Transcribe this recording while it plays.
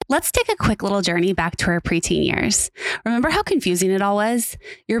Let's take a quick little journey back to our preteen years. Remember how confusing it all was?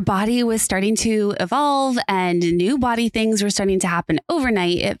 Your body was starting to evolve and new body things were starting to happen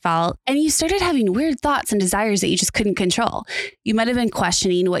overnight, it felt, and you started having weird thoughts and desires that you just couldn't control. You might have been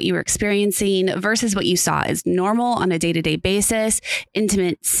questioning what you were experiencing versus what you saw as normal on a day-to-day basis.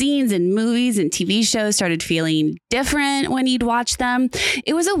 Intimate scenes in movies and TV shows started feeling different when you'd watch them.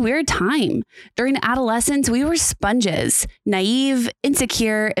 It was a weird time. During adolescence, we were sponges, naive,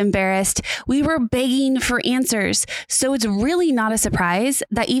 insecure, embarrassed. We were begging for answers. So it's really not a surprise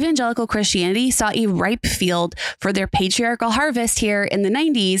that evangelical Christianity saw a ripe field for their patriarchal harvest here in the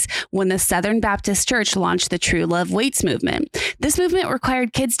 90s when the Southern Baptist Church launched the True Love Waits movement. This movement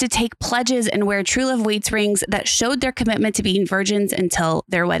required kids to take pledges and wear True Love Waits rings that showed their commitment to being virgins until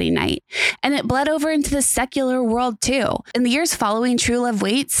their wedding night. And it bled over into the secular world too. In the years following True Love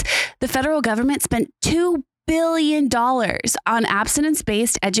Waits, the federal government spent $2 billion on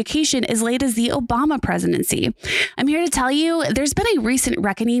abstinence-based education as late as the Obama presidency. I'm here to tell you there's been a recent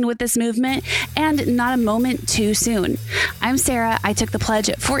reckoning with this movement and not a moment too soon. I'm Sarah. I took the pledge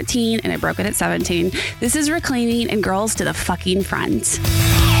at 14 and I broke it at 17. This is Reclaiming and Girls to the Fucking Front.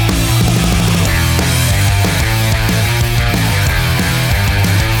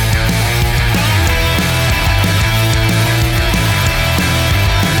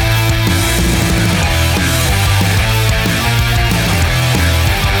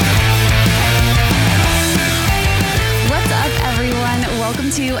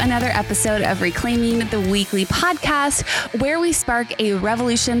 To another episode of Reclaiming, the weekly podcast where we spark a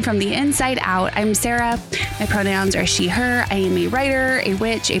revolution from the inside out. I'm Sarah. My pronouns are she, her. I am a writer, a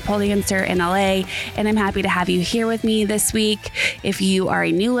witch, a pole dancer in LA, and I'm happy to have you here with me this week. If you are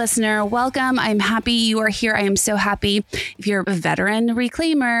a new listener, welcome. I'm happy you are here. I am so happy. If you're a veteran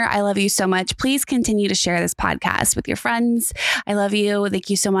reclaimer, I love you so much. Please continue to share this podcast with your friends. I love you. Thank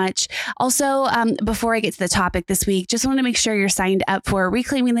you so much. Also, before I get to the topic this week, just want to make sure you're signed up for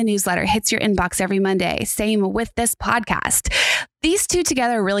Reclaiming the newsletter. Hits your inbox every Monday. Same with this podcast. These two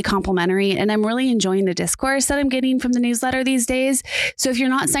together are really complementary, and I'm really enjoying the discourse that I'm getting from the newsletter these days. So if you're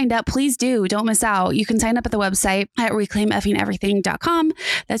not signed up, please do. Don't miss out. You can sign up at the website at reclaimeffingeverything.com.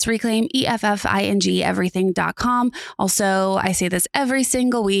 That's reclaimeffingeverything.com. Also, I say this every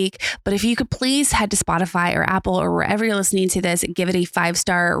single week, but if you could please head to Spotify or Apple or wherever you're listening to this, give it a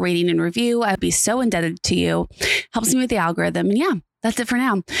 5-star rating and review. I'd be so indebted to you. Helps me with the algorithm. And yeah. That's it for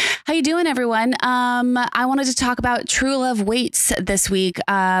now. How you doing, everyone? I wanted to talk about True Love Waits this week.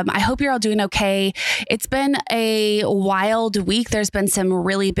 I hope you're all doing okay. It's been a wild week. There's been some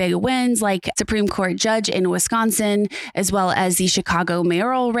really big wins, like Supreme Court judge in Wisconsin, as well as the Chicago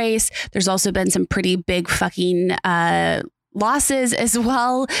mayoral race. There's also been some pretty big fucking losses as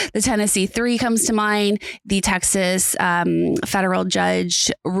well. The Tennessee 3 comes to mind. The Texas federal judge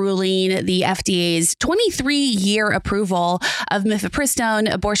ruling the FDA's 23-year approval of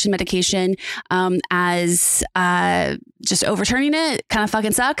mifepristone abortion medication as just overturning it. Kind of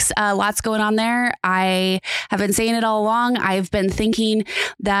fucking sucks. Lots going on there. I have been saying it all along. I've been thinking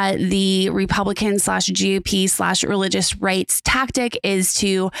that the Republican/GOP/religious rights tactic is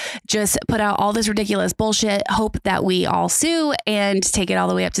to just put out all this ridiculous bullshit, hope that we all sue, and take it all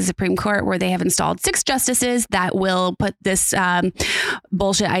the way up to Supreme Court, where they have installed 6 justices that will put this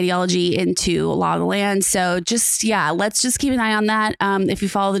bullshit ideology into law of the land. So just, yeah, let's just keep an eye on that. If you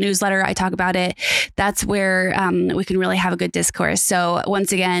follow the newsletter, I talk about it. That's where we can really have a good discourse. So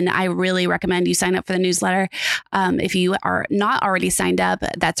once again, I really recommend you sign up for the newsletter. If you are not already signed up,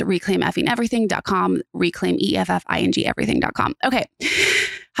 that's reclaimeffingeverything.com, reclaimeffingeverything.com. Okay.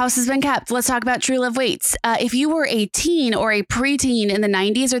 House has been kept. Let's talk about True Love Waits. If you were a teen or a preteen in the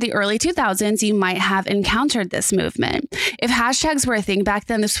 90s or the early 2000s, you might have encountered this movement. If hashtags were a thing back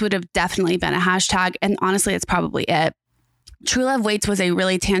then, this would have definitely been a hashtag. And honestly, it's probably it. True Love Waits was a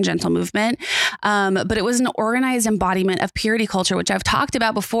really tangential movement, but it was an organized embodiment of purity culture, which I've talked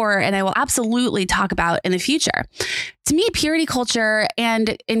about before, and I will absolutely talk about in the future. To me, purity culture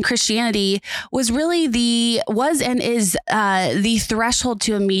and in Christianity was really the threshold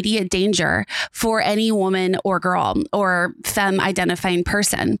to immediate danger for any woman or girl or femme identifying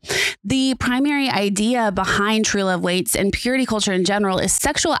person. The primary idea behind True Love Waits and purity culture in general is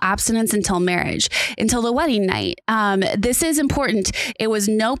sexual abstinence until marriage, until the wedding night. This is important. It was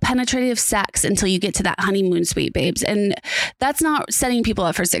no penetrative sex until you get to that honeymoon suite, babes. And that's not setting people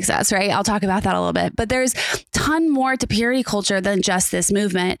up for success, right? I'll talk about that a little bit, but there's a ton more to purity culture than just this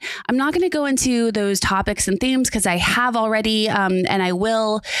movement. I'm not going to go into those topics and themes because I have already, and I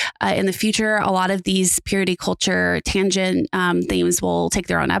will in the future. A lot of these purity culture tangent themes will take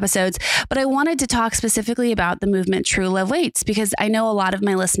their own episodes, but I wanted to talk specifically about the movement True Love Waits, because I know a lot of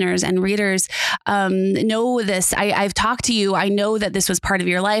my listeners and readers know this. I've talked to you. I know that this was part of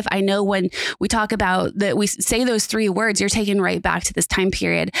your life. I know when we talk about that, we say those three words, you're taken right back to this time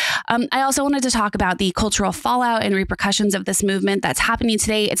period. I also wanted to talk about the cultural fallout and repercussions of this movement that's happening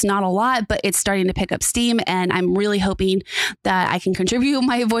today. It's not a lot, but it's starting to pick up steam. And I'm really hoping that I can contribute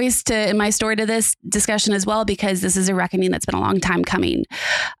my voice and my story to this discussion as well, because this is a reckoning that's been a long time coming.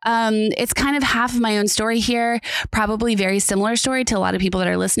 It's kind of half of my own story here, probably very similar story to a lot of people that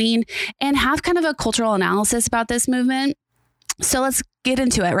are listening, and have kind of a cultural analysis about this movement. So let's get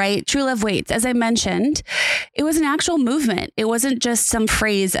into it, right? True Love Waits. As I mentioned, it was an actual movement. It wasn't just some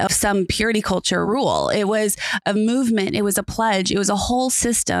phrase of some purity culture rule. It was a movement. It was a pledge. It was a whole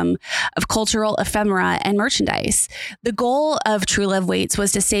system of cultural ephemera and merchandise. The goal of True Love Waits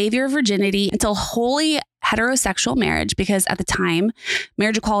was to save your virginity until holy heterosexual marriage, because at the time,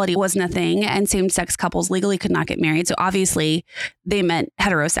 marriage equality wasn't a thing and same-sex couples legally could not get married. So obviously they meant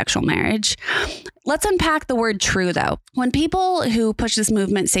heterosexual marriage. Let's unpack the word true, though. When people who push this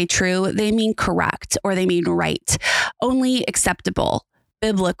movement say true, they mean correct, or they mean right, only acceptable,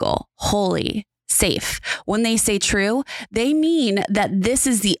 biblical, holy, safe. When they say true, they mean that this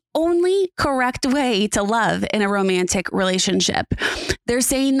is the only correct way to love in a romantic relationship. They're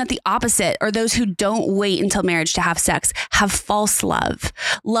saying that the opposite, or those who don't wait until marriage to have sex, have false love,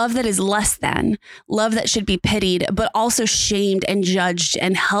 love that is less than, love that should be pitied, but also shamed and judged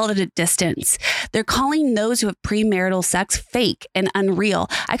and held at a distance. They're calling those who have premarital sex fake and unreal.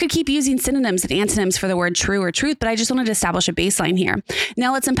 I could keep using synonyms and antonyms for the word true or truth, but I just wanted to establish a baseline here.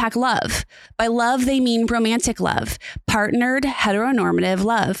 Now let's unpack love. By love, they mean romantic love, partnered, heteronormative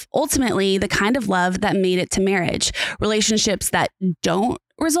love. Ultimately, the kind of love that made it to marriage. Relationships that don't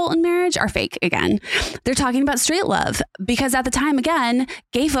result in marriage are fake again. They're talking about straight love because at the time, again,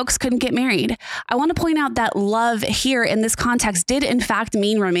 gay folks couldn't get married. I want to point out that love here in this context did in fact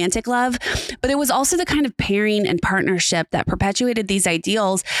mean romantic love, but it was also the kind of pairing and partnership that perpetuated these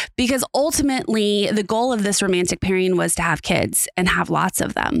ideals, because ultimately the goal of this romantic pairing was to have kids and have lots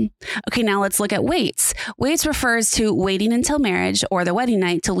of them. Okay, now let's look at waits. Waits refers to waiting until marriage or the wedding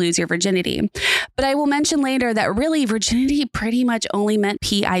night to lose your virginity. But I will mention later that really virginity pretty much only meant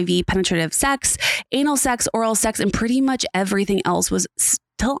PIV, penetrative sex, anal sex, oral sex, and pretty much everything else was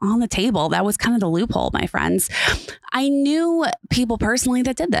still on the table. That was kind of the loophole, my friends. I knew people personally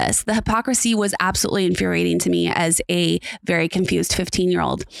that did this. The hypocrisy was absolutely infuriating to me as a very confused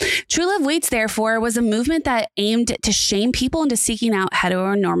 15-year-old. True Love Waits, therefore, was a movement that aimed to shame people into seeking out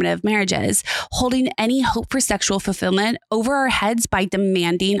heteronormative marriages, holding any hope for sexual fulfillment over our heads by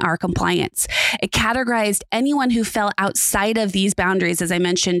demanding our compliance. It categorized anyone who fell outside of these boundaries, as I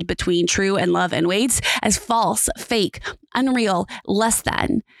mentioned, between true and love and waits, as false, fake, unreal, less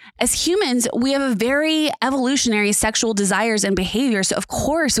than. As humans, we have a very evolutionary sexual desires and behavior. So of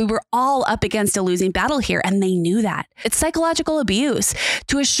course, we were all up against a losing battle here, and they knew that. It's psychological abuse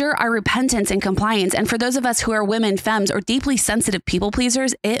to assure our repentance and compliance. And for those of us who are women, femmes, or deeply sensitive people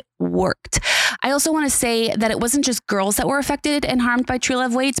pleasers, it worked. I also want to say that it wasn't just girls that were affected and harmed by True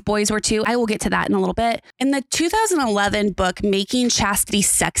Love Waits, boys were too. I will get to that in a little bit. In the 2011 book, Making Chastity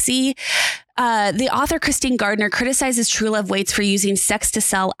Sexy, the author Christine Gardner criticizes True Love Waits for using sex to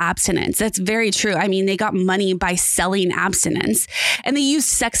sell abstinence. That's very true. I mean, they got money by selling abstinence, and they used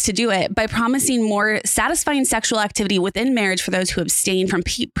sex to do it by promising more satisfying sexual activity within marriage for those who abstain from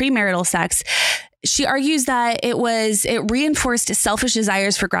premarital sex. She argues that it reinforced selfish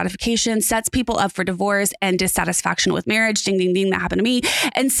desires for gratification, sets people up for divorce and dissatisfaction with marriage. Ding, ding, ding, that happened to me.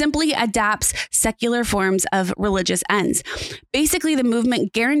 And simply adapts secular forms of religious ends. Basically, the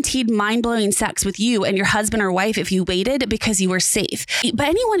movement guaranteed mind-blowing sex with you and your husband or wife if you waited because you were safe. But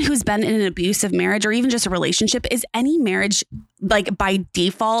anyone who's been in an abusive marriage or even just a relationship, is any marriage like by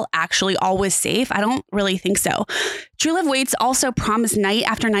default actually always safe? I don't really think so. True Love Waits also promised night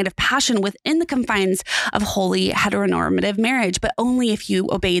after night of passion within the confines of holy heteronormative marriage, but only if you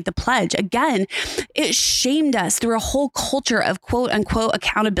obeyed the pledge. Again, it shamed us through a whole culture of quote unquote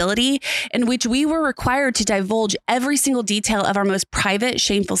accountability in which we were required to divulge every single detail of our most private,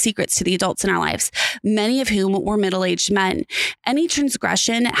 shameful secrets to the adults in our lives, many of whom were middle-aged men. Any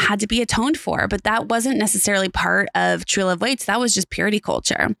transgression had to be atoned for, but that wasn't necessarily part of True Love Waits. That was just purity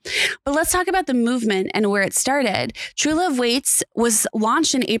culture. But let's talk about the movement and where it started. True Love Waits was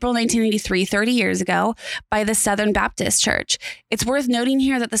launched in April 1983, 30 years ago, by the Southern Baptist Church. It's worth noting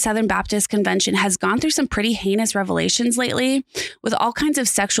here that the Southern Baptist Convention has gone through some pretty heinous revelations lately, with all kinds of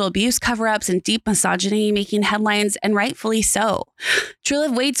sexual abuse cover-ups and deep misogyny making headlines, and rightfully so. True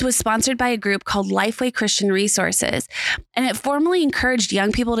Love Waits was sponsored by a group called Lifeway Christian Resources, and it formally encouraged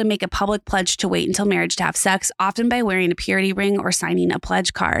young people to make a public pledge to wait until marriage to have sex, often by wearing a purity ring or signing a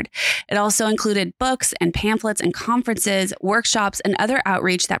pledge card. It also included books and pamphlets and conferences, workshops, and other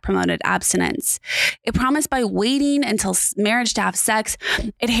outreach that promoted abstinence. It promised by waiting until marriage to have sex,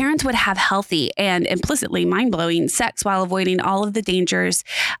 adherents would have healthy and implicitly mind-blowing sex while avoiding all of the dangers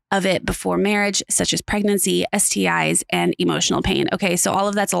of it before marriage, such as pregnancy, STIs, and emotional pain. Okay, so all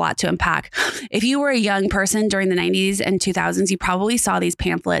of that's a lot to unpack. If you were a young person during the 90s and 2000s, you probably saw these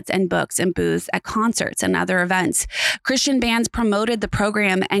pamphlets and books and booths at concerts and other events. Christian bands promoted the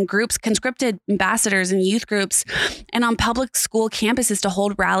program, and groups conscripted ambassadors and youth groups and on public school campuses to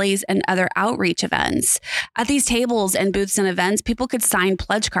hold rallies and other outreach events. At these tables and booths and events, people could sign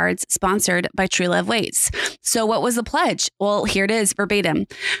pledge cards sponsored by True Love Waits. So what was the pledge? Well, here it is, verbatim.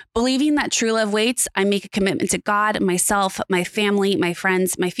 Believing that true love waits, I make a commitment to God, myself, my family, my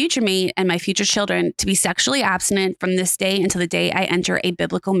friends, my future mate, and my future children to be sexually abstinent from this day until the day I enter a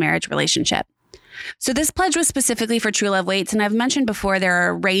biblical marriage relationship. So this pledge was specifically for True Love Waits, and I've mentioned before there are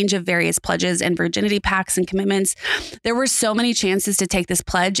a range of various pledges and virginity pacts and commitments. There were so many chances to take this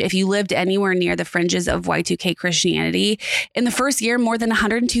pledge if you lived anywhere near the fringes of Y2K Christianity. In the first year, more than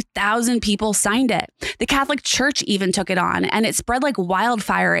 102,000 people signed it. The Catholic Church even took it on, and it spread like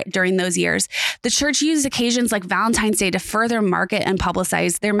wildfire during those years. The church used occasions like Valentine's Day to further market and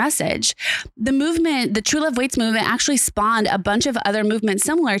publicize their message. The movement, the True Love Waits movement, actually spawned a bunch of other movements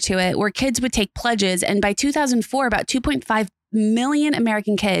similar to it, where kids would take pledges. And by 2004, about 2.5 million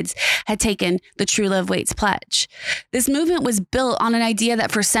American kids had taken the True Love Waits pledge. This movement was built on an idea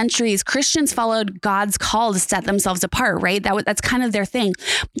that for centuries, Christians followed God's call to set themselves apart, right? That's kind of their thing.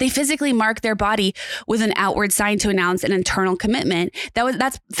 They physically mark their body with an outward sign to announce an internal commitment.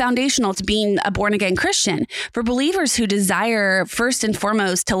 That's foundational to being a born-again Christian. For believers who desire, first and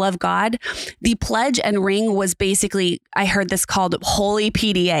foremost, to love God, the pledge and ring was basically, I heard this called holy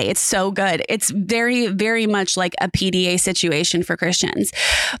PDA. It's so good. It's very, very much like a PDA situation for Christians.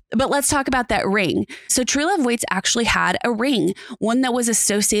 But let's talk about that ring. So True Love Waits actually had a ring, one that was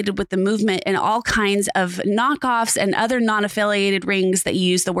associated with the movement, and all kinds of knockoffs and other non-affiliated rings that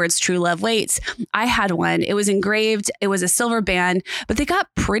use the words True Love Waits. I had one. It was engraved. It was a silver band, but they got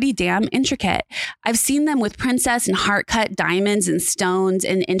pretty damn intricate. I've seen them with princess and heart-cut diamonds and stones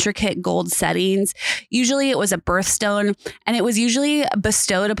and intricate gold settings. Usually it was a birthstone, and it was usually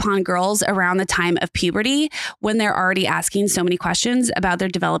bestowed upon girls around the time of puberty when they're already asking so many questions about their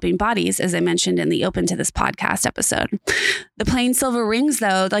developing bodies, as I mentioned in the open to this podcast episode. The plain silver rings,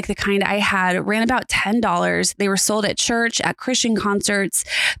 though, like the kind I had, ran about $10. They were sold at church, at Christian concerts,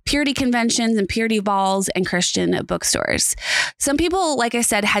 purity conventions and purity balls, and Christian bookstores. Some people, like I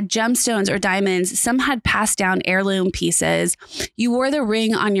said, had gemstones or diamonds. Some had passed down heirloom pieces. You wore the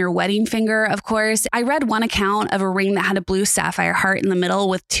ring on your wedding finger, of course. I read one account of a ring that had a blue sapphire heart in the middle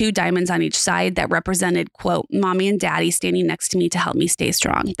with 2 diamonds on each side that represented, quote, mommy and daddy standing next to me to help me stay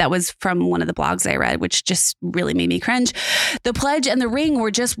strong. That was from one of the blogs I read, which just really made me cringe. The pledge and the ring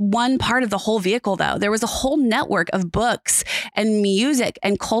were just one part of the whole vehicle, though. There was a whole network of books and music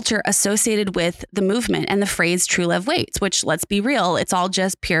and culture associated with the movement and the phrase True Love Waits, which, let's be real, it's all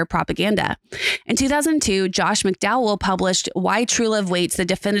just pure propaganda. In 2002, Josh McDowell published Why True Love Waits, the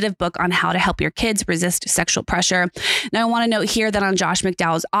definitive book on how to help your kids resist sexual pressure. Now, I want to note here that on Josh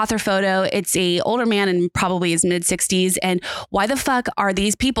McDowell's author photo, it's a older man in probably his mid-60s. And why the fuck are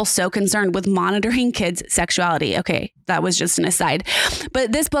these people so concerned with monitoring kids' sexuality? Okay, that was just an aside.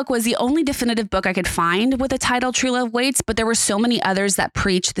 But this book was the only definitive book I could find with the title True Love Waits, but there were so many others that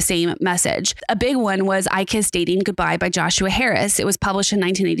preached the same message. A big one was I Kissed Dating Goodbye by Joshua Harris. It was published in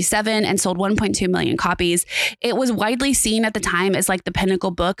 1987 and sold 1.2 million copies. It was widely seen at the time as like the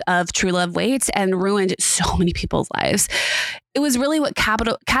pinnacle book of True Love Waits and ruined so many people's lives. It was really what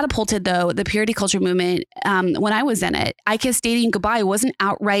catapulted, though, the purity culture movement when I was in it. I Kissed Dating Goodbye wasn't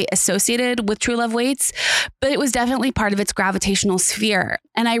outright associated with True Love Waits, but it was definitely part of its gravitational sphere.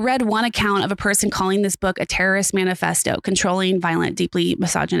 And I read one account of a person calling this book a terrorist manifesto, controlling, violent, deeply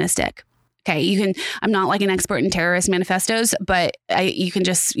misogynistic. Okay, I'm not like an expert in terrorist manifestos, but you can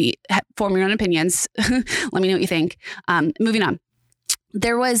just form your own opinions. Let me know what you think. Moving on.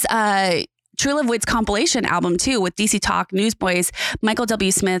 There was True Love Waits compilation album too, with DC Talk, Newsboys, Michael W.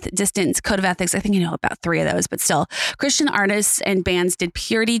 Smith, Distance, Code of Ethics. I think you know about 3 of those, but still. Christian artists and bands did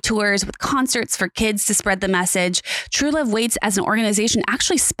purity tours with concerts for kids to spread the message. True Love Waits as an organization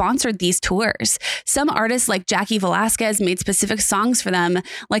actually sponsored these tours. Some artists like Jackie Velasquez made specific songs for them,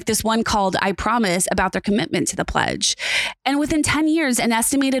 like this one called I Promise, about their commitment to the pledge. And within 10 years, an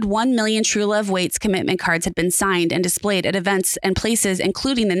estimated 1 million True Love Waits commitment cards had been signed and displayed at events and places,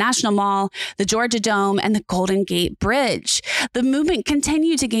 including the National Mall, the Georgia Dome, and the Golden Gate Bridge. The movement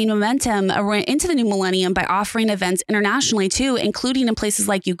continued to gain momentum into the new millennium by offering events internationally too, including in places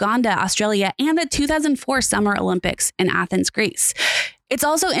like Uganda, Australia, and the 2004 Summer Olympics in Athens, Greece. It's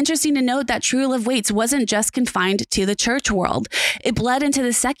also interesting to note that True Love Waits wasn't just confined to the church world. It bled into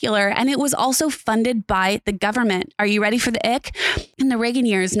the secular, and it was also funded by the government. Are you ready for the ick? In the Reagan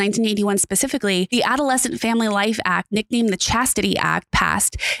years, 1981 specifically, the Adolescent Family Life Act, nicknamed the Chastity Act,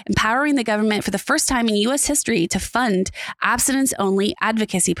 passed, empowering the government for the first time in U.S. history to fund abstinence-only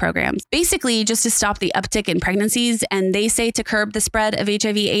advocacy programs. Basically, just to stop the uptick in pregnancies, and they say to curb the spread of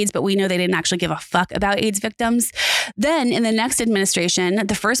HIV/AIDS, but we know they didn't actually give a fuck about AIDS victims. Then, in the next administration,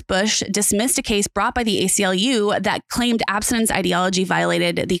 the first Bush dismissed a case brought by the ACLU that claimed abstinence ideology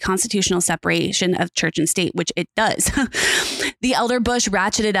violated the constitutional separation of church and state, which it does. The elder Bush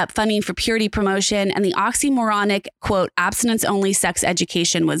ratcheted up funding for purity promotion, and the oxymoronic, quote, abstinence-only sex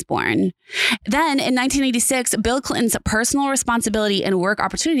education was born. Then, in 1986, Bill Clinton's Personal Responsibility and Work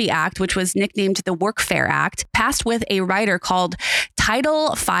Opportunity Act, which was nicknamed the Workfare Act, passed with a rider called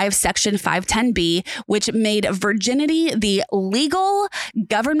Title V, Section 510B, which made virginity the legal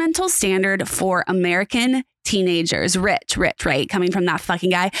governmental standard for American teenagers. Rich, right? Coming from that fucking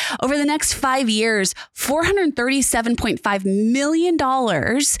guy. Over the next 5 years, $437.5 million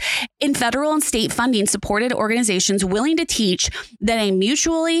in federal and state funding supported organizations willing to teach that a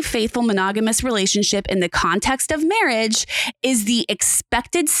mutually faithful monogamous relationship in the context of marriage is the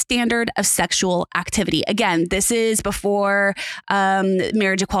expected standard of sexual activity. Again, this is before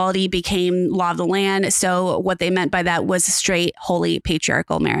marriage equality became law of the land. So what they meant by that was straight, holy,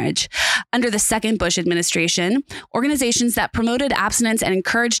 patriarchal marriage. Under the second Bush administration, organizations that promoted abstinence and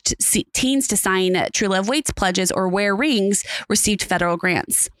encouraged teens to sign True Love Waits pledges or wear rings received federal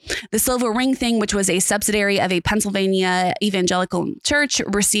grants. The Silver Ring Thing, which was a subsidiary of a Pennsylvania evangelical church,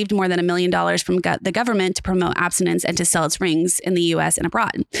 received more than $1 million from the government to promote abstinence and to sell its rings in the U.S. and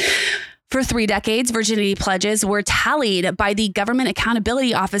abroad. For 3 decades, virginity pledges were tallied by the Government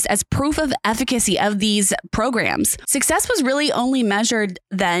Accountability Office as proof of efficacy of these programs. Success was really only measured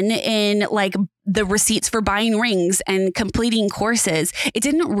then in the receipts for buying rings and completing courses. It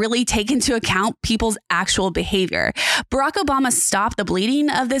didn't really take into account people's actual behavior. Barack Obama stopped the bleeding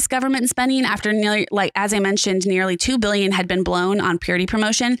of this government spending after nearly, as I mentioned, nearly $2 billion had been blown on purity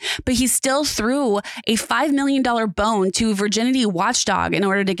promotion, but he still threw a $5 million bone to Virginity Watchdog in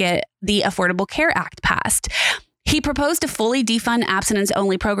order to get the Affordable Care Act passed. He proposed to fully defund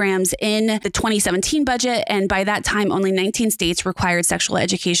abstinence-only programs in the 2017 budget, and by that time, only 19 states required sexual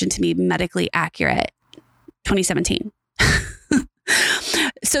education to be medically accurate. 2017.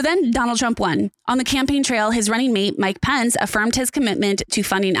 So then Donald Trump won. On the campaign trail, his running mate, Mike Pence, affirmed his commitment to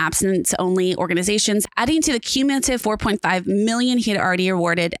funding abstinence-only organizations, adding to the cumulative $4.5 million he had already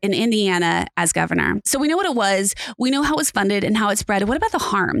awarded in Indiana as governor. So we know what it was. We know how it was funded and how it spread. What about the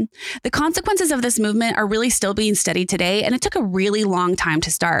harm? The consequences of this movement are really still being studied today, and it took a really long time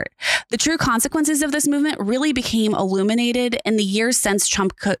to start. The true consequences of this movement really became illuminated in the years since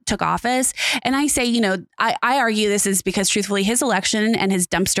Trump took office. And I say, I argue this is because truthfully, his election and his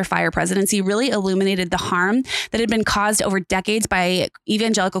dumpster fire presidency really illuminated the harm that had been caused over decades by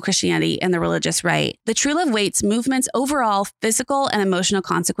evangelical Christianity and the religious right. The True Love Waits movement's overall physical and emotional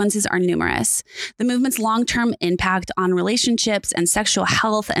consequences are numerous. The movement's long-term impact on relationships and sexual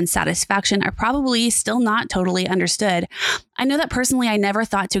health and satisfaction are probably still not totally understood. I know that personally, I never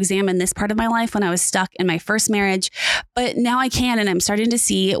thought to examine this part of my life when I was stuck in my first marriage, but now I can, and I'm starting to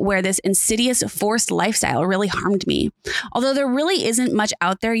see where this insidious forced lifestyle really harmed me. Although there really isn't much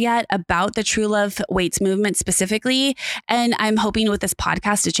out there yet about the True Love Waits movement specifically, and I'm hoping with this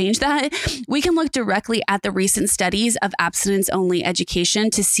podcast to change that, we can look directly at the recent studies of abstinence-only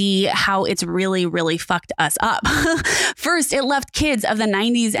education to see how it's really, really fucked us up. First, it left kids of the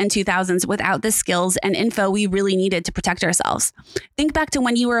 90s and 2000s without the skills and info we really needed to protect ourselves. Think back to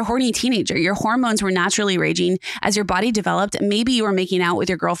when you were a horny teenager. Your hormones were naturally raging as your body developed. Maybe you were making out with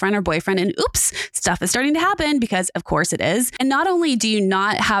your girlfriend or boyfriend and oops, stuff is starting to happen because of course it is. And not only do you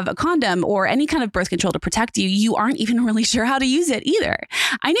not have a condom or any kind of birth control to protect you, you aren't even really sure how to use it either.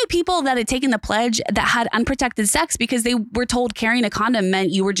 I knew people that had taken the pledge that had unprotected sex because they were told carrying a condom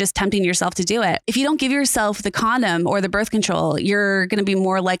meant you were just tempting yourself to do it. If you don't give yourself the condom or the birth control, you're going to be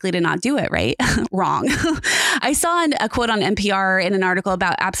more likely to not do it, right? Wrong. I saw a quote on NPR in an article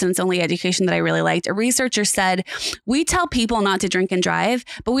about abstinence-only education that I really liked. A researcher said, "We tell people not to drink and drive,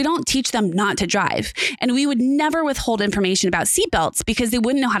 but we don't teach them not to drive. And we would never withhold information about seatbelts because they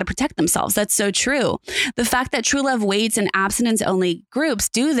wouldn't know how to protect themselves." That's so true. The fact that True Love waits and abstinence-only groups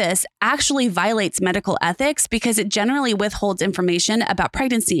do this actually violates medical ethics because it generally withholds information about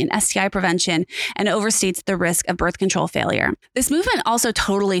pregnancy and STI prevention and overstates the risk of birth control failure. This movement also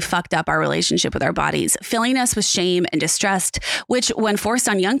totally fucked up our relationship with our bodies, filling us with shame and distrust, which, when forced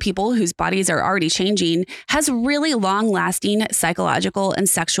on young people whose bodies are already changing, has really long-lasting psychological and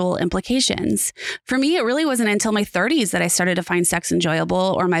sexual implications. For me, it really wasn't until my 30s that I started to find sex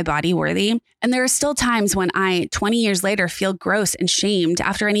enjoyable or my body worthy. And there are still times when I, 20 years later, feel gross and shamed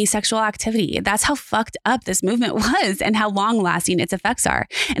after any sexual activity. That's how fucked up this movement was and how long-lasting its effects are.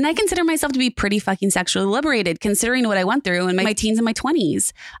 And I consider myself to be pretty fucking sexually liberated, considering what I went through in my teens and my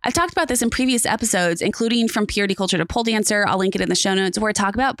 20s. I've talked about this in previous episodes, including From Purity Culture to Pole Dancer. I'll link it in the show notes, where I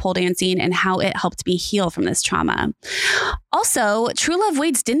talk about pole dancing and how it helped me heal from this trauma. Also, True Love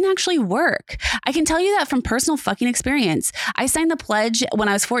Waits didn't actually work. I can tell you that from personal fucking experience. I signed the pledge when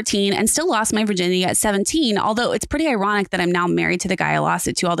I was 14 and still lost my virginity at 17, although it's pretty ironic that I'm now married to the guy I lost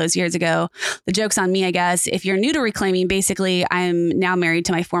it to all those years ago. The joke's on me, I guess. If you're new to reclaiming, basically, I'm now married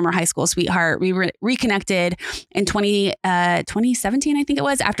to my former high school sweetheart. We reconnected in 2017, I think it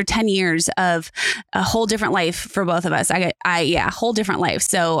was, after 10 years of a whole different life for both of us. Whole different life.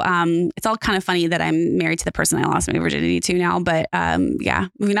 So it's all kind of funny that I'm married to the person I lost my virginity to now, but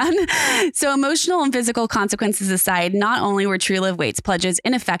moving on. So emotional and physical consequences aside, not only were True Love Waits pledges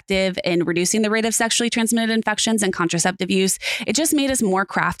ineffective in reducing the rate of sexually transmitted infections and contraceptive use, it just made us more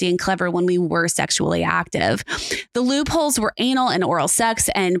crafty and clever when we were sexually active. The loopholes were anal and oral sex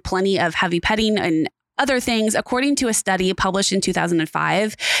and plenty of heavy petting and other things. According to a study published in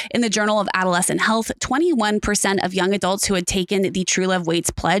 2005 in the Journal of Adolescent Health, 21% of young adults who had taken the True Love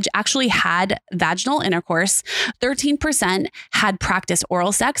Waits pledge actually had vaginal intercourse, 13% had practiced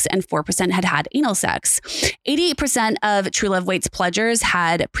oral sex, and 4% had anal sex. 88% of True Love Waits pledgers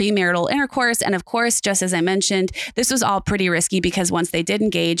had premarital intercourse. And of course, just as I mentioned, this was all pretty risky because once they did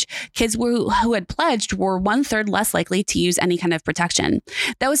engage, kids who had pledged were 1/3 less likely to use any kind of protection.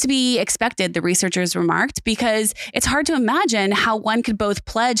 That was to be expected, the researchers remarked, because it's hard to imagine how one could both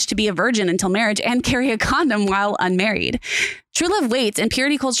pledge to be a virgin until marriage and carry a condom while unmarried. True Love Waits and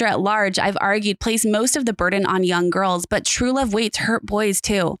purity culture at large, I've argued, place most of the burden on young girls, but True Love Waits hurt boys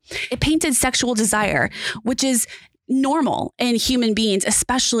too. It painted sexual desire, which is normal in human beings,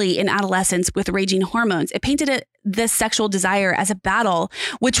 especially in adolescence with raging hormones. It painted this sexual desire as a battle,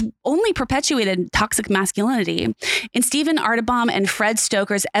 which only perpetuated toxic masculinity. In Stephen Arterbaum and Fred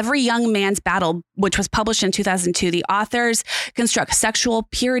Stoker's Every Young Man's Battle, which was published in 2002, the authors construct sexual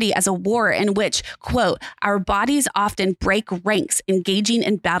purity as a war in which, quote, our bodies often break ranks, engaging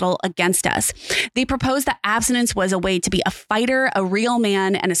in battle against us. They proposed that abstinence was a way to be a fighter, a real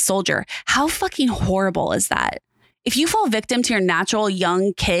man, and a soldier. How fucking horrible is that? If you fall victim to your natural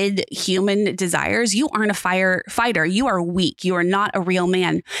young kid human desires, you aren't a fighter. You are weak. You are not a real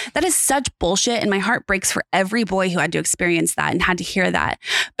man. That is such bullshit. And my heart breaks for every boy who had to experience that and had to hear that.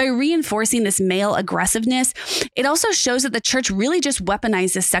 By reinforcing this male aggressiveness, it also shows that the church really just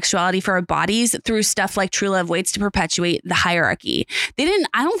weaponizes sexuality for our bodies through stuff like True Love Waits to perpetuate the hierarchy.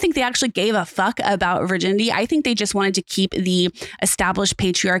 I don't think they actually gave a fuck about virginity. I think they just wanted to keep the established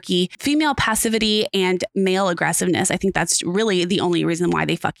patriarchy, female passivity, and male aggressiveness. I think that's really the only reason why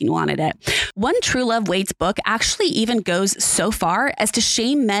they fucking wanted it. One True Love Waits book actually even goes so far as to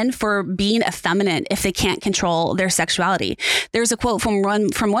shame men for being effeminate if they can't control their sexuality. There's a quote from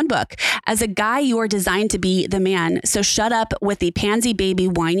one book: as a guy, you are designed to be the man. So shut up with the pansy baby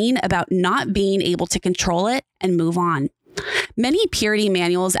whining about not being able to control it and move on. Many purity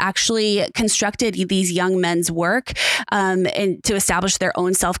manuals actually constructed these young men's work and to establish their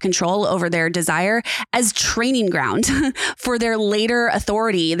own self-control over their desire as training ground for their later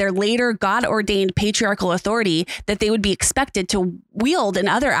authority, their later God-ordained patriarchal authority that they would be expected to wield in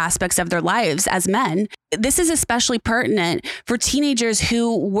other aspects of their lives as men. this is especially pertinent for teenagers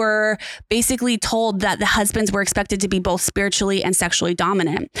who were basically told that the husbands were expected to be both spiritually and sexually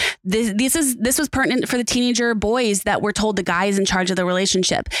dominant. This was pertinent for the teenager boys that were told the guy is in charge of the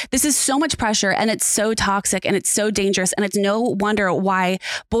relationship. This is so much pressure, and it's so toxic, and it's so dangerous, and it's no wonder why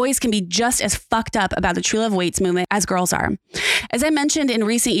boys can be just as fucked up about the True Love Waits movement as girls are. As I mentioned, in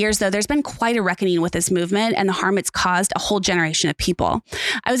recent years, though, there's been quite a reckoning with this movement and the harm it's caused a whole generation of people.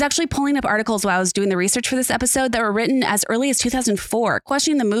 I was actually pulling up articles while I was doing the research for this episode that were written as early as 2004,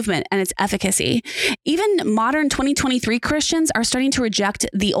 questioning the movement and its efficacy. Even modern 2023 Christians are starting to reject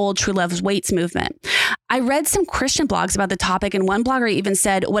the old True Love Waits movement. I read some Christian blogs about the topic, and one blogger even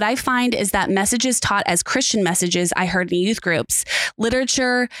said, "What I find is that messages taught as Christian messages I heard in youth groups,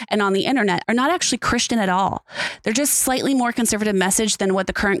 literature, and on the internet are not actually Christian at all. They're just slightly more conservative message than what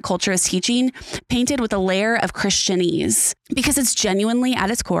the current culture is teaching, painted with a layer of Christianese, because it's genuinely at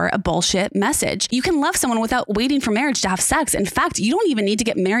its core a bullshit message. You can love someone without waiting for marriage to have sex. In fact, you don't even need to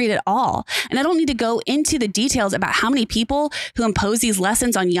get married at all. And I don't need to go into the details about how many people who impose these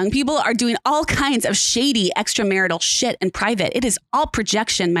lessons on young people are doing all kinds of shady extramarital shit in private. It is all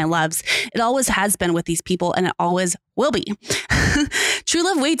projection, my loves. It always has been with these people, and it always will be." True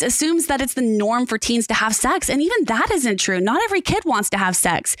Love Waits assumes that it's the norm for teens to have sex. And even that isn't true. Not every kid wants to have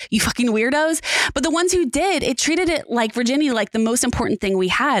sex, you fucking weirdos. But the ones who did, it treated it like virginity, like the most important thing we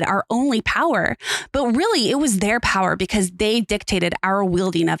had, our only power. But really, it was their power because they dictated our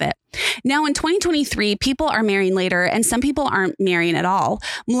wielding of it. Now, in 2023, people are marrying later, and some people aren't marrying at all.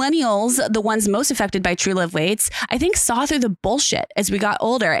 Millennials, the ones most affected by True Love Waits, I think saw through the bullshit as we got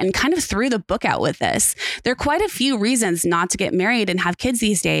older and kind of threw the book out with this. There are quite a few reasons not to get married and have kids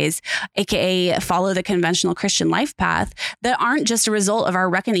these days, aka follow the conventional Christian life path, that aren't just a result of our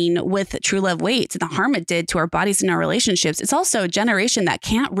reckoning with True Love Waits and the harm it did to our bodies and our relationships. It's also a generation that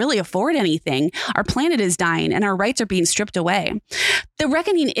can't really afford anything. Our planet is dying and our rights are being stripped away. The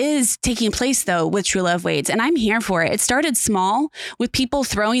reckoning is taking place, though, with True Love Waits, and I'm here for it. It started small, with people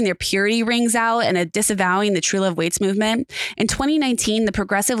throwing their purity rings out and disavowing the True Love Waits movement. In 2019, the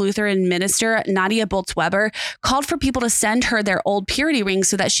progressive Lutheran minister, Nadia Bolz-Weber, called for people to send her their old purity rings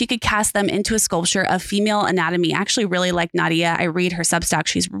so that she could cast them into a sculpture of female anatomy. I actually really like Nadia. I read her Substack.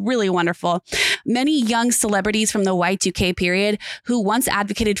 She's really wonderful. Many young celebrities from the Y2K period who once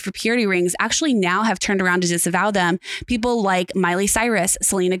advocated for purity rings actually now have turned around to disavow them. People like Miley Cyrus,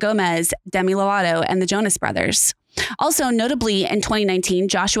 Selena Gomez, Demi Lovato, and the Jonas Brothers. Also, notably in 2019,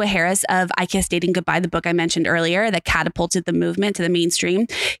 Joshua Harris of I Kiss Dating Goodbye, the book I mentioned earlier that catapulted the movement to the mainstream,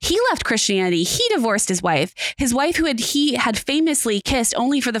 he left Christianity. He divorced his wife who he had famously kissed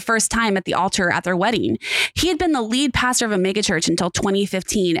only for the first time at the altar at their wedding. He had been the lead pastor of a megachurch until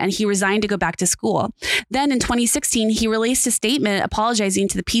 2015, and he resigned to go back to school. Then in 2016, he released a statement apologizing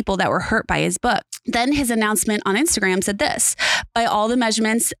to the people that were hurt by his book. Then his announcement on Instagram said this: "By all the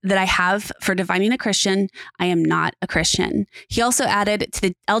measurements that I have for defining a Christian, I am not a Christian." He also added, "To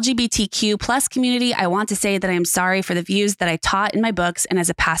the LGBTQ plus community, I want to say that I am sorry for the views that I taught in my books and as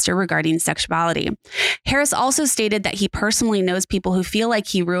a pastor regarding sexuality." Harris also stated that he personally knows people who feel like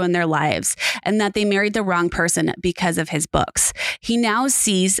he ruined their lives and that they married the wrong person because of his books. He now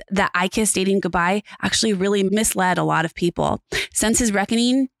sees that I Kiss Dating Goodbye actually really misled a lot of people. Since his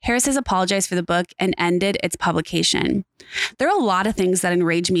reckoning, Harris has apologized for the book and ended its publication. There are a lot of things that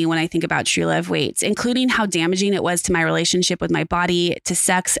enrage me when I think about True Love Waits, including how damaging it was to my relationship with my body, to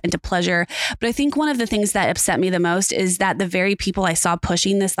sex, and to pleasure. But I think one of the things that upset me the most is that the very people I saw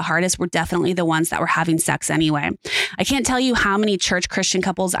pushing this the hardest were definitely the ones that were having sex anyway. I can't tell you how many church Christian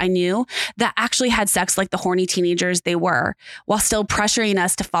couples I knew that actually had sex like the horny teenagers they were, while still pressuring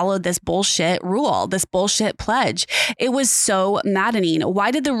us to follow this bullshit rule, this bullshit pledge. It was so maddening. Why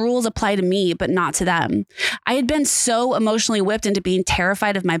did the rules apply to me but not to them? I had been so emotionally whipped into being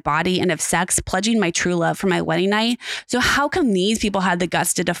terrified of my body and of sex, pledging my true love for my wedding night. So how come these people had the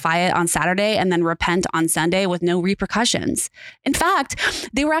guts to defy it on Saturday and then repent on Sunday with no repercussions? In fact,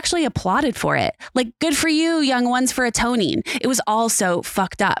 they were actually applauded for it. Like, good for you, young ones, for atoning. It was all so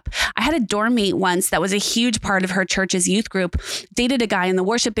fucked up. I had a dorm mate once that was a huge part of her church's youth group, dated a guy in the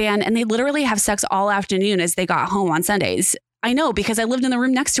worship band, and they literally have sex all afternoon as they got home on Sundays. I know, because I lived in the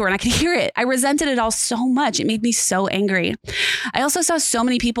room next to her and I could hear it. I resented it all so much. It made me so angry. I also saw so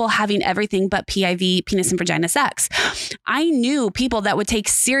many people having everything but PIV, penis and vagina sex. I knew people that would take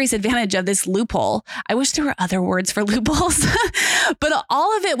serious advantage of this loophole. I wish there were other words for loopholes, but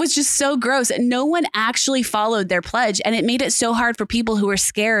all of it was just so gross. No one actually followed their pledge, and it made it so hard for people who were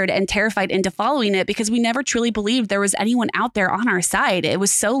scared and terrified into following it because we never truly believed there was anyone out there on our side. It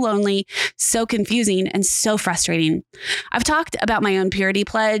was so lonely, so confusing, and so frustrating. I've talked about my own purity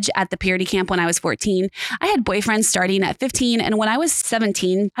pledge at the purity camp when I was 14. I had boyfriends starting at 15. And when I was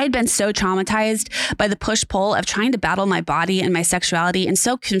 17, I had been so traumatized by the push-pull of trying to battle my body and my sexuality and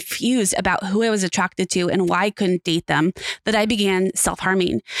so confused about who I was attracted to and why I couldn't date them that I began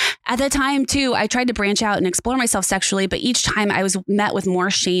self-harming. At that time, too, I tried to branch out and explore myself sexually, but each time I was met with more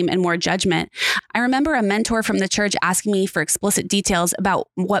shame and more judgment. I remember a mentor from the church asking me for explicit details about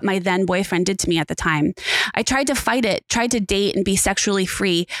what my then boyfriend did to me at the time. I tried to fight it, tried to date and be sexually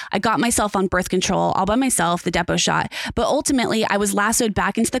free. I got myself on birth control all by myself, the depot shot. But ultimately, I was lassoed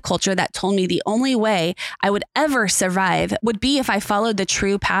back into the culture that told me the only way I would ever survive would be if I followed the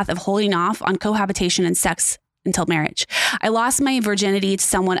true path of holding off on cohabitation and sex until marriage. I lost my virginity to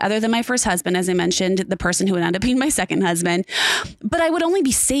someone other than my first husband, as I mentioned, the person who would end up being my second husband. But I would only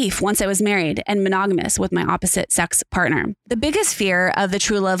be safe once I was married and monogamous with my opposite sex partner. The biggest fear of the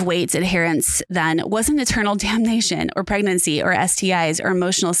True Love Waits adherents then wasn't eternal damnation or pregnancy or STIs or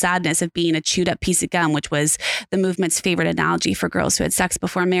emotional sadness of being a chewed up piece of gum, which was the movement's favorite analogy for girls who had sex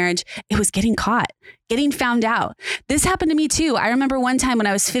before marriage. It was getting caught, getting found out. This happened to me too. I remember one time when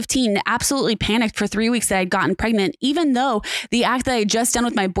I was 15, absolutely panicked for 3 weeks that I'd gotten pregnant, even though the act that I had just done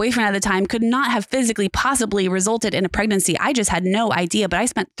with my boyfriend at the time could not have physically possibly resulted in a pregnancy. I just had no idea, but I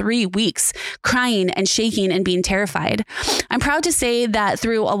spent 3 weeks crying and shaking and being terrified. I'm proud to say that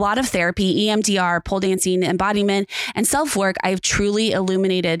through a lot of therapy, EMDR, pole dancing, embodiment, and self-work, I've truly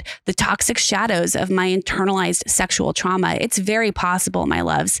illuminated the toxic shadows of my internalized sexual trauma. It's very possible, my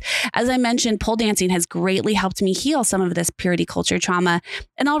loves. As I mentioned, pole dancing has greatly helped me heal some of this purity culture trauma.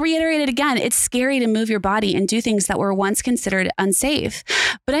 And I'll reiterate it again. It's scary to move your body and do things that were once considered unsafe.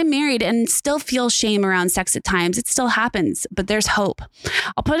 But I'm married and still feel shame around sex at times. It still happens, but there's hope.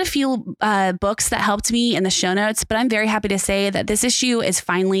 I'll put a few books that helped me in the show notes, but I'm very happy to say that this issue is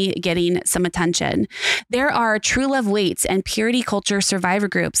finally getting some attention. There are True Love Waits and purity culture survivor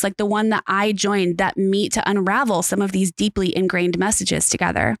groups like the one that I joined that meet to unravel some of these deeply ingrained messages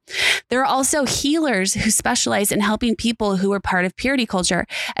together. There are also healers who specialize in helping people who are part of purity culture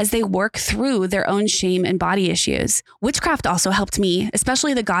as they work through their own shame and body issues. Witchcraft also helped me,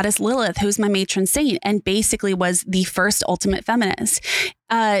 especially the goddess Lilith, who's my matron saint and basically was the first ultimate feminist.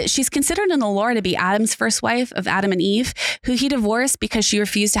 She's considered in the lore to be Adam's first wife of Adam and Eve, who he divorced because she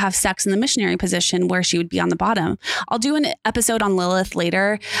refused to have sex in the missionary position where she would be on the bottom. I'll do an episode on Lilith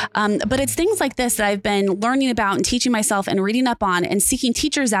later, but it's things like this that I've been learning about and teaching myself and reading up on and seeking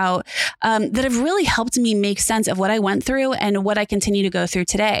teachers out that have really helped me make sense of what I went through and what I continue to go through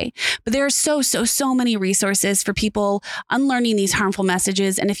today. But there are so many resources for people unlearning these harmful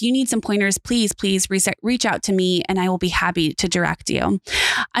messages. And if you need some pointers, please reach out to me and I will be happy to direct you.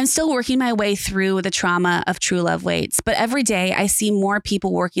 I'm still working my way through the trauma of True Love Waits, but every day I see more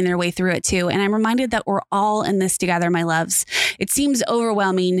people working their way through it too. And I'm reminded that we're all in this together, my loves. It seems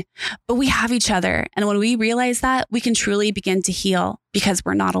overwhelming, but we have each other. And when we realize that, we can truly begin to heal because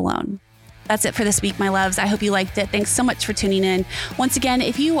we're not alone. That's it for this week, my loves. I hope you liked it. Thanks so much for tuning in. Once again,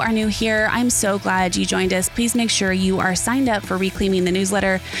 if you are new here, I'm so glad you joined us. Please make sure you are signed up for Reclaiming the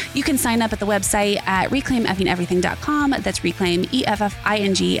newsletter. You can sign up at the website at reclaimeffingeverything.com. That's reclaim,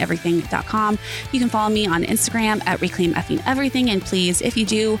 EFFING everything.com. You can follow me on Instagram at reclaimeffingeverything. And please, if you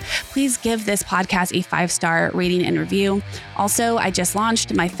do, please give this podcast a 5-star rating and review. Also, I just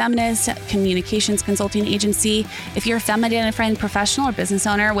launched my feminist communications consulting agency. If you're a feminine friend, professional, or business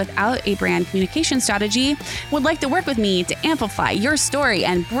owner without a brand communication strategy, would like to work with me to amplify your story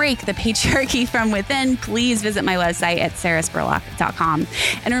and break the patriarchy from within, please visit my website at sarahspurlock.com.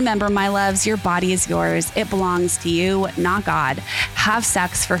 And remember, my loves, your body is yours. It belongs to you, not God. Have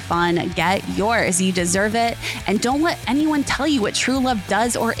sex for fun. Get yours. You deserve it. And don't let anyone tell you what true love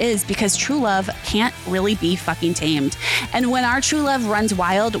does or is, because true love can't really be fucking tamed. And when our true love runs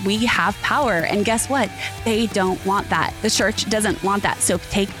wild, we have power. And guess what? They don't want that. The church doesn't want that. So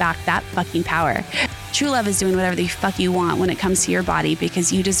take back that fucking power. True love is doing whatever the fuck you want when it comes to your body,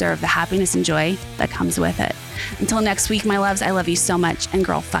 because you deserve the happiness and joy that comes with it. Until next week, my loves, I love you so much, and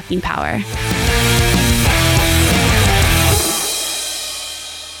girl fucking power.